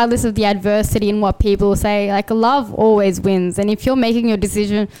 regardless of the adversity and what people say, like, love always wins. And if you're making your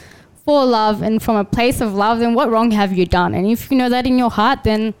decision for love and from a place of love, then what wrong have you done? And if you know that in your heart,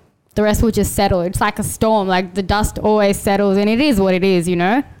 then the rest will just settle. It's like a storm, like the dust always settles, and it is what it is,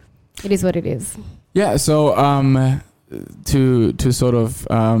 It is what it is. Yeah, so to sort of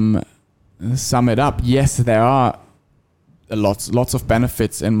sum it up, yes, there are lots of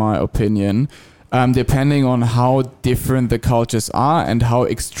benefits in my opinion, depending on how different the cultures are and how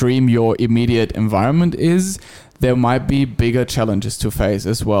extreme your immediate environment is. There might be bigger challenges to face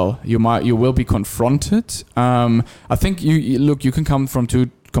as well. You will be confronted. I think you can come from two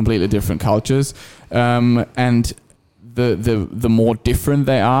completely different cultures, and the more different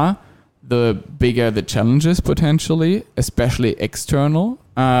they are, the bigger the challenges potentially, especially external.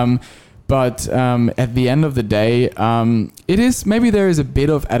 But at the end of the day, there is a bit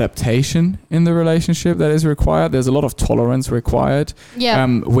of adaptation in the relationship that is required. There's a lot of tolerance required,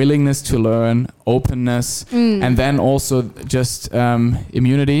 willingness to learn, openness, and then also just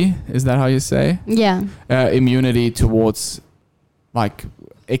immunity. Is that how you say? Yeah. Immunity towards like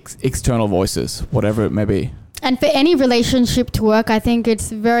external voices, whatever it may be. And for any relationship to work, I think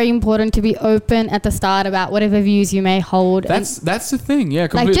it's very important to be open at the start about whatever views you may hold. That's the thing, yeah.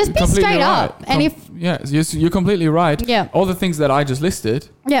 Just be straight up. And you're completely right. Yeah. All the things that I just listed.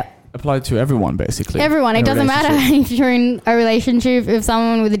 Yeah. Apply to everyone, basically. Everyone. It doesn't matter if you're in a relationship with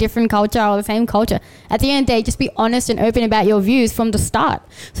someone with a different culture or the same culture. At the end of the day, just be honest and open about your views from the start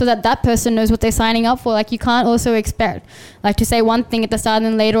so that person knows what they're signing up for. Like, you can't also expect to say one thing at the start and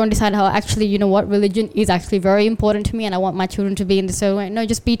then later on decide how actually, you know what, religion is actually very important to me and I want my children to be in this certain way. No,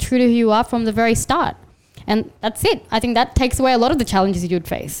 just be true to who you are from the very start. And that's it. I think that takes away a lot of the challenges you'd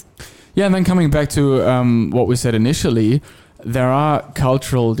face. Yeah, and then coming back to what we said initially, there are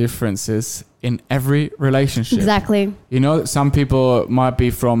cultural differences in every relationship. Exactly. Some people might be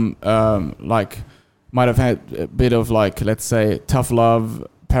from, might have had a bit of let's say, tough love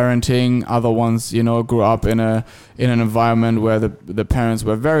parenting. Other ones, grew up in an environment where the parents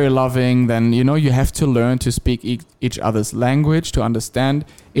were very loving. Then, you have to learn to speak each other's language, to understand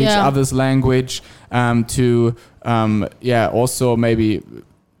each other's language, to also maybe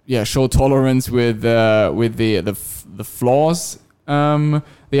show tolerance with the flaws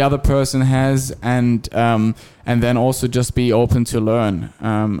the other person has, and then also just be open to learn.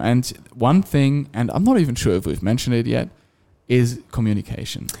 And one thing, and I'm not even sure if we've mentioned it yet, is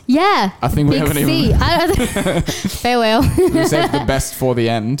communication. Yeah. I think we haven't even... Farewell. We saved the best for the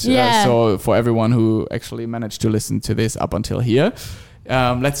end. Yeah. So for everyone who actually managed to listen to this up until here,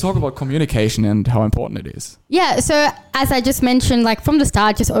 let's talk about communication and how important it is. Yeah. So as I just mentioned, like from the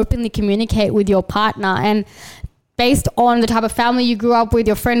start, just openly communicate with your partner, and based on the type of family you grew up with,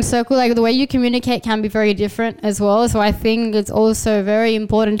 your friend circle, like the way you communicate can be very different as well. So I think it's also very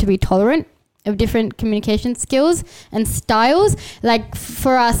important to be tolerant of different communication skills and styles. Like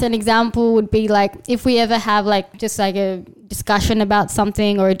for us, an example would be like if we ever have like just like a discussion about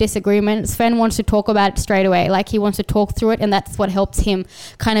something or a disagreement, Sven wants to talk about it straight away. Like he wants to talk through it, and that's what helps him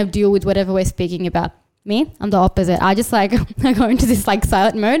kind of deal with whatever we're speaking about. Me, I'm the opposite. I just like I go into this like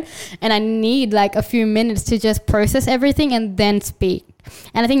silent mode, and I need like a few minutes to just process everything and then speak.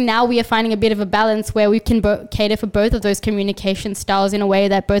 And I think now we are finding a bit of a balance where we can cater for both of those communication styles in a way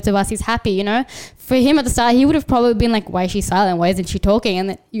that both of us is happy. For him at the start, he would have probably been like, why is she silent? Why isn't she talking?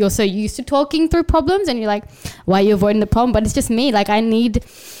 And you're so used to talking through problems, and you're like, why are you avoiding the problem? But it's just me. Like I need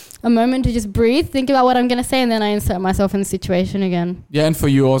a moment to just breathe, think about what I'm going to say, and then I insert myself in the situation again. Yeah, and for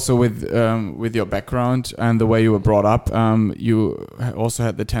you also with your background and the way you were brought up, you also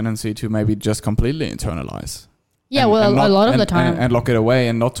had the tendency to maybe just completely internalize. Yeah, a lot of the time. And lock it away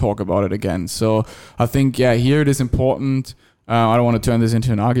and not talk about it again. So I think, here it is important. I don't want to turn this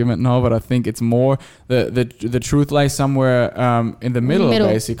into an argument now, but I think it's more the truth lies somewhere in the middle,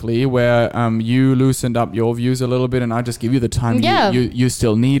 basically, where you loosened up your views a little bit, and I just give you the time you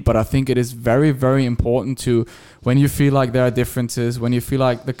still need. But I think it is very, very important to, when you feel like there are differences, when you feel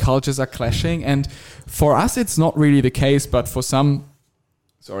like the cultures are clashing, and for us it's not really the case, but for some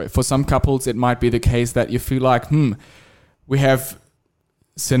couples it might be the case that you feel like, we have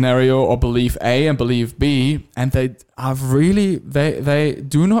scenario or belief A and belief B, and they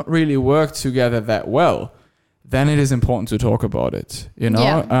do not really work together that well. Then it is important to talk about it,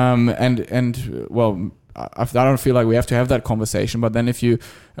 Yeah. I don't feel like we have to have that conversation, but then if you,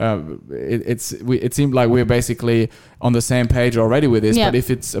 it seemed like we're basically on the same page already with this. Yeah. But if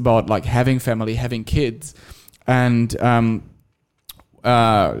it's about like having family, having kids, and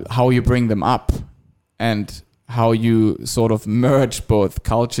how you bring them up, and how you sort of merge both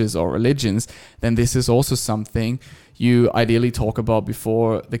cultures or religions, then this is also something you ideally talk about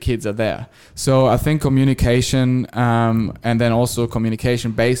before the kids are there. So I think communication, and then also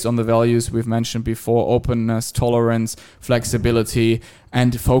communication based on the values we've mentioned before: openness, tolerance, flexibility,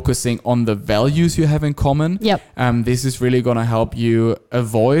 and focusing on the values you have in common. Yep. This is really going to help you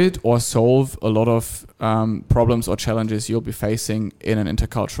avoid or solve a lot of problems or challenges you'll be facing in an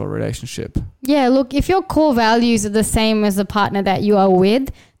intercultural relationship. Yeah, look, if your core values are the same as the partner that you are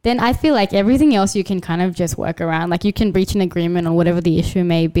with, then I feel like everything else you can kind of just work around. Like you can reach an agreement on whatever the issue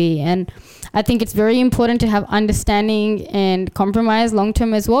may be. And I think it's very important to have understanding and compromise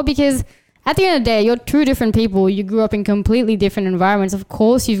long-term as well, because at the end of the day, you're two different people. You grew up in completely different environments. Of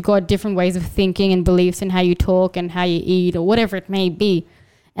course, you've got different ways of thinking and beliefs and how you talk and how you eat or whatever it may be.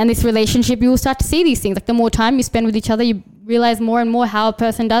 And this relationship, you will start to see these things. Like the more time you spend with each other, you realize more and more how a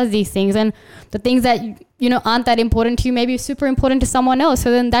person does these things. And the things that, aren't that important to you, maybe super important to someone else.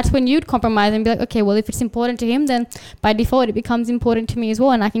 So then that's when you'd compromise and be like, okay, well, if it's important to him, then by default, it becomes important to me as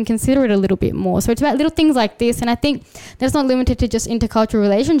well. And I can consider it a little bit more. So it's about little things like this. And I think that's not limited to just intercultural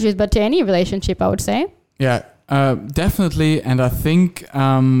relationships, but to any relationship, I would say. Yeah, definitely. And I think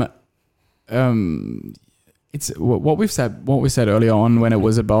it's what we said earlier on when it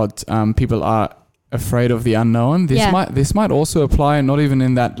was about people are afraid of the unknown. This might also apply, not even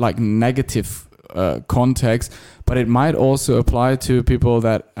in that like negative context, but it might also apply to people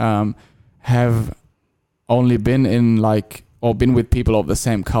that have only been in like, or been with people of the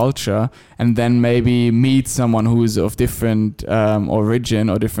same culture, and then maybe meet someone who's of different origin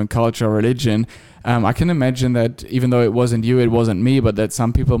or different culture or religion. I can imagine that even though it wasn't you, it wasn't me, but that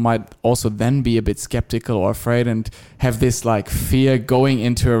some people might also then be a bit skeptical or afraid and have this like fear going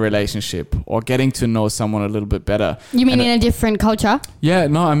into a relationship or getting to know someone a little bit better. You mean in a different culture? Yeah,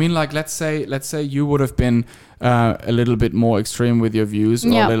 no, I mean like let's say you would have been a little bit more extreme with your views, or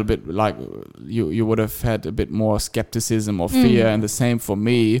Yeah. a little bit like you would have had a bit more skepticism or fear, and the same for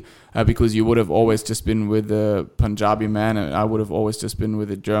me, because you would have always just been with a Punjabi man and I would have always just been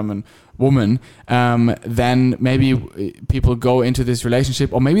with a German woman. Then maybe people go into this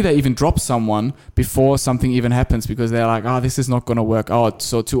relationship, or maybe they even drop someone before something even happens, because they're like, this is not going to work out.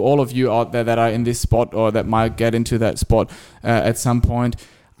 So to all of you out there that are in this spot, or that might get into that spot at some point,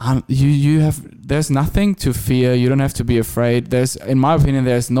 there's nothing to fear. You don't have to be afraid. In my opinion,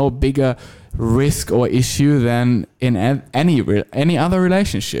 there's no bigger risk or issue than in any other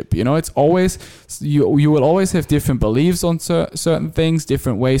relationship. You know, it's always you will always have different beliefs on certain things,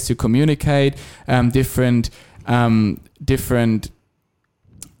 different ways to communicate, different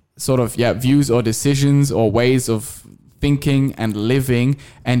sort of views or decisions or ways of thinking and living,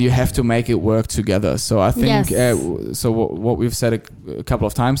 and you have to make it work together. So I think what we've said a couple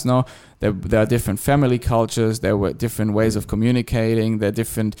of times now, there are different family cultures, there were different ways of communicating, there are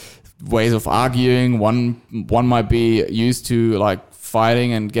different ways of arguing. One might be used to like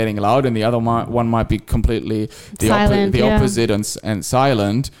fighting and getting loud, and the other one might be completely the opposite and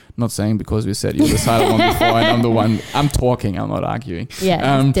silent. Not saying because we said you're the silent one before and I'm the one, I'm talking, I'm not arguing.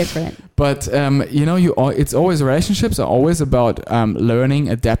 Yeah, it's different. But it's always, relationships are always about learning,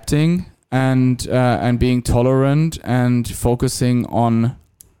 adapting, and being tolerant, and focusing on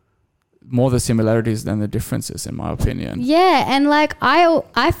more the similarities than the differences, in my opinion. Yeah, and like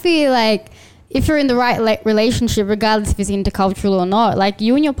I feel like if you're in the right relationship, regardless if it's intercultural or not, like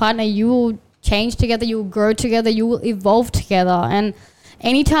you and your partner, you will change together, you will grow together, you will evolve together. And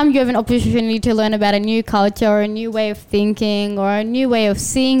anytime you have an opportunity to learn about a new culture or a new way of thinking or a new way of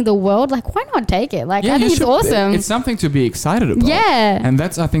seeing the world, like why not take it? Like I think it's awesome. It's something to be excited about. Yeah. And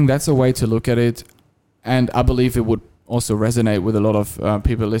I think that's a way to look at it. And I believe it would also resonate with a lot of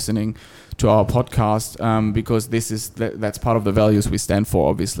people listening to our podcast, because that's part of the values we stand for,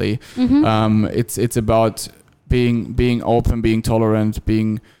 obviously. Mm-hmm. It's about being open, being tolerant,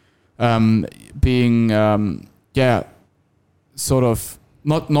 being sort of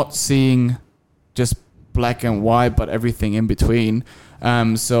not seeing just black and white, but everything in between.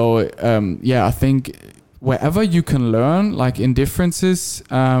 I think wherever you can learn, like in differences,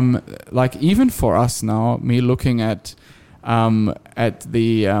 like even for us now, me looking at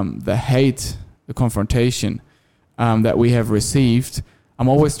the hate, the confrontation that we have received, I'm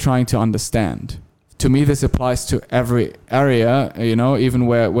always trying to understand. To me, this applies to every area, even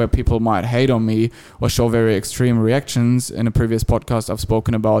where people might hate on me or show very extreme reactions. In a previous podcast, I've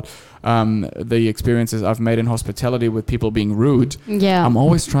spoken about the experiences I've made in hospitality with people being rude. Yeah. I'm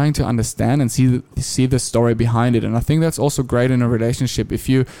always trying to understand and see the story behind it. And I think that's also great in a relationship. If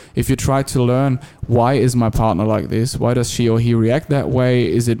you try to learn, why is my partner like this? Why does she or he react that way?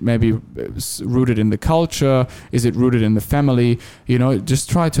 Is it maybe rooted in the culture? Is it rooted in the family? Just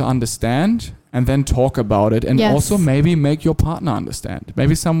try to understand and then talk about it, and also maybe make your partner understand.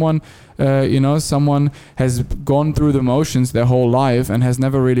 Maybe someone has gone through the motions their whole life and has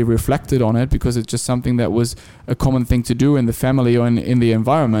never really reflected on it because it's just something that was a common thing to do in the family or in the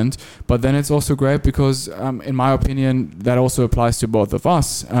environment. But then it's also great because, in my opinion, that also applies to both of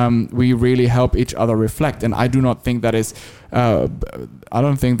us. We really help each other reflect, and I do not think that is. I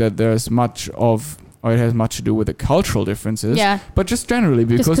don't think that there's much of. Or it has much to do with the cultural differences, but just generally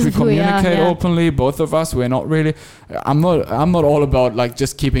because we communicate openly, both of us. We're not really. I'm not all about like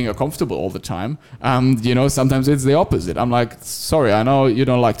just keeping you comfortable all the time. Sometimes it's the opposite. I'm like, sorry, I know you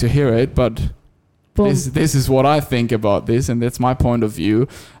don't like to hear it, but this is what I think about this, and that's my point of view.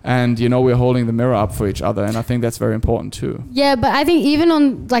 And we're holding the mirror up for each other, and I think that's very important too. Yeah, but I think even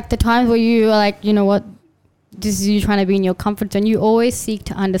on like the times where you are like, what, this is you trying to be in your comfort zone, you always seek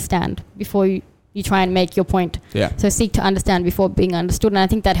to understand before you try and make your point. Yeah. So seek to understand before being understood. And I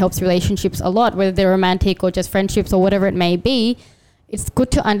think that helps relationships a lot, whether they're romantic or just friendships or whatever it may be. It's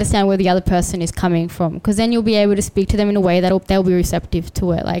good to understand where the other person is coming from, because then you'll be able to speak to them in a way that they'll be receptive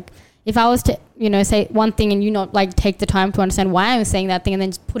to it. Like if I was to, say one thing and you not like take the time to understand why I'm saying that thing and then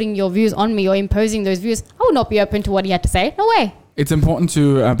just putting your views on me or imposing those views, I would not be open to what he had to say. No way. It's important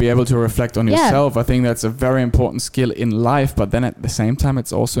to be able to reflect on yourself. I think that's a very important skill in life, but then at the same time,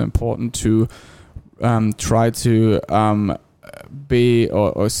 it's also important to try to be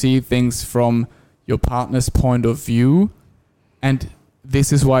or see things from your partner's point of view. And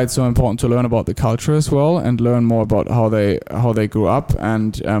this is why it's so important to learn about the culture as well, and learn more about how they grew up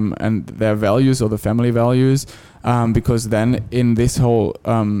and their values or the family values, because then in this whole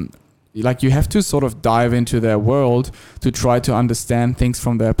like you have to sort of dive into their world to try to understand things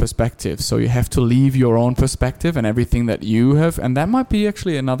from their perspective. So you have to leave your own perspective and everything that you have, and that might be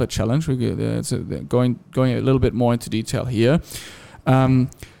actually another challenge. Going a little bit more into detail here.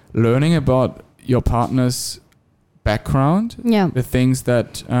 Learning about your partner's background, the things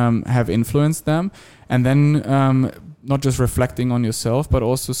that have influenced them, and then not just reflecting on yourself, but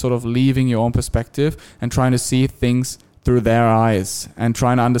also sort of leaving your own perspective and trying to see things through their eyes and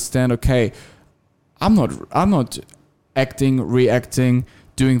trying to understand, okay, I'm not acting, reacting,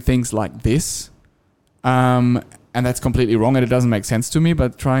 doing things like this, and that's completely wrong and it doesn't make sense to me,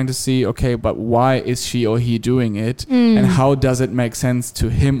 but trying to see, okay, but why is she or he doing it, and how does it make sense to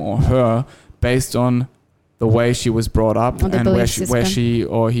him or her based on the way she was brought up and where she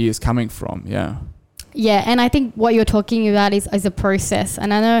or he is coming from. Yeah, and I think what you're talking about is a process.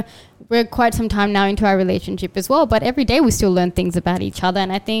 And I know we're quite some time now into our relationship as well, but every day we still learn things about each other.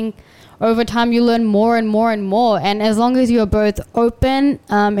 And I think over time you learn more and more and more. And as long as you're both open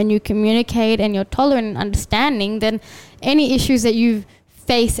and you communicate and you're tolerant and understanding, then any issues that you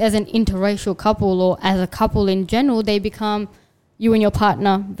face as an interracial couple or as a couple in general, they become you and your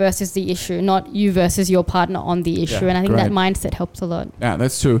partner versus the issue, not you versus your partner on the issue. And I think that mindset helps a lot. Yeah,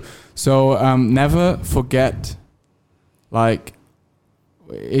 that's true. So never forget, like,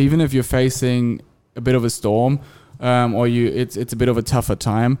 even if you're facing a bit of a storm or it's a bit of a tougher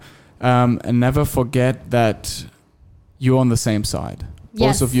time, and never forget that you're on the same side.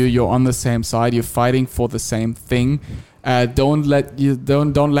 Yes. Both of you're on the same side. You're fighting for the same thing. Don't let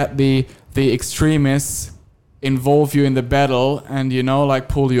the extremists involve you in the battle and, like,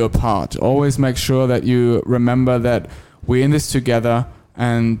 pull you apart. Always make sure that you remember that we're in this together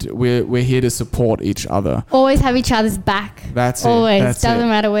and we're here to support each other. Always have each other's back. That's always. It. Doesn't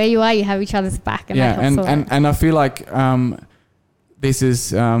matter where you are, you have each other's back. And and I feel like this is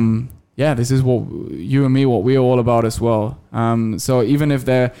this is what you and me, what we're all about as well. So even if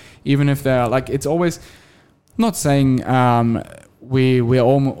they're like, it's always not saying we're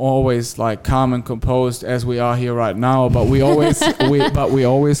always like calm and composed as we are here right now, but we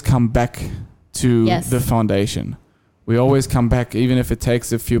always come back to the foundation. We always come back, even if it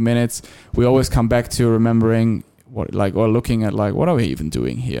takes a few minutes. We always come back to remembering or looking at what are we even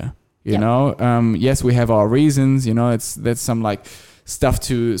doing here? You know, yes, we have our reasons. There's some like stuff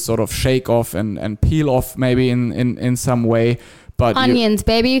to sort of shake off and peel off maybe in some way. But onions,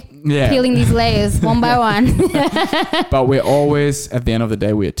 baby. Yeah. Peeling these layers one by one. But we're always, at the end of the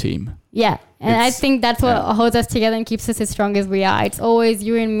day, we're a team. Yeah. And I think that's what holds us together and keeps us as strong as we are. It's always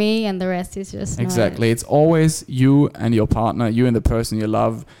you and me, and the rest is just exactly. Noise. It's always you and your partner, you and the person you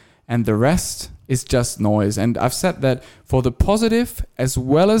love, and the rest is just noise. And I've said that for the positive as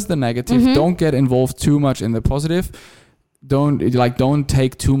well as the negative, don't get involved too much in the positive. Don't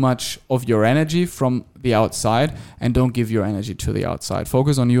take too much of your energy from the outside, and don't give your energy to the outside.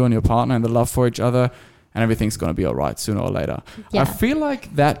 Focus on you and your partner and the love for each other, and everything's going to be all right sooner or later. Yeah. I feel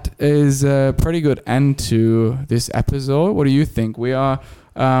like that is a pretty good end to this episode. What do you think? We are,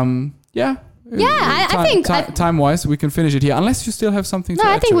 I think time-wise, we can finish it here, unless you still have something to add.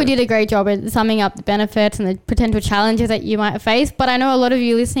 No, I think we did a great job at summing up the benefits and the potential challenges that you might face. But I know a lot of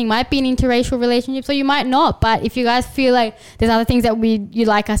you listening might be in interracial relationships, or you might not. But if you guys feel like there's other things that you'd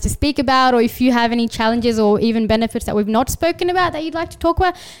like us to speak about, or if you have any challenges or even benefits that we've not spoken about that you'd like to talk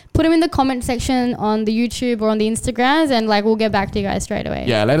about, put them in the comment section on the YouTube or on the Instagrams, and we'll get back to you guys straight away.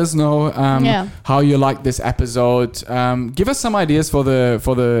 Yeah, let us know how you like this episode. Give us some ideas for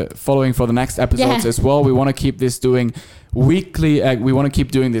the following, for the next episodes as well. We want to keep this doing weekly. We want to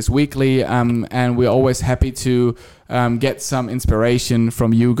keep doing this weekly, and we're always happy to get some inspiration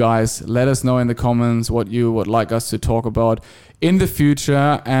from you guys. Let us know in the comments what you would like us to talk about in the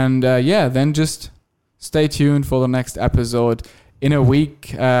future, and then just stay tuned for the next episode in a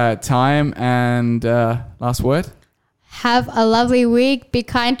week time. And last word, have a lovely week, be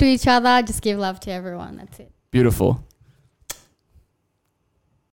kind to each other, just give love to everyone. That's it. Beautiful.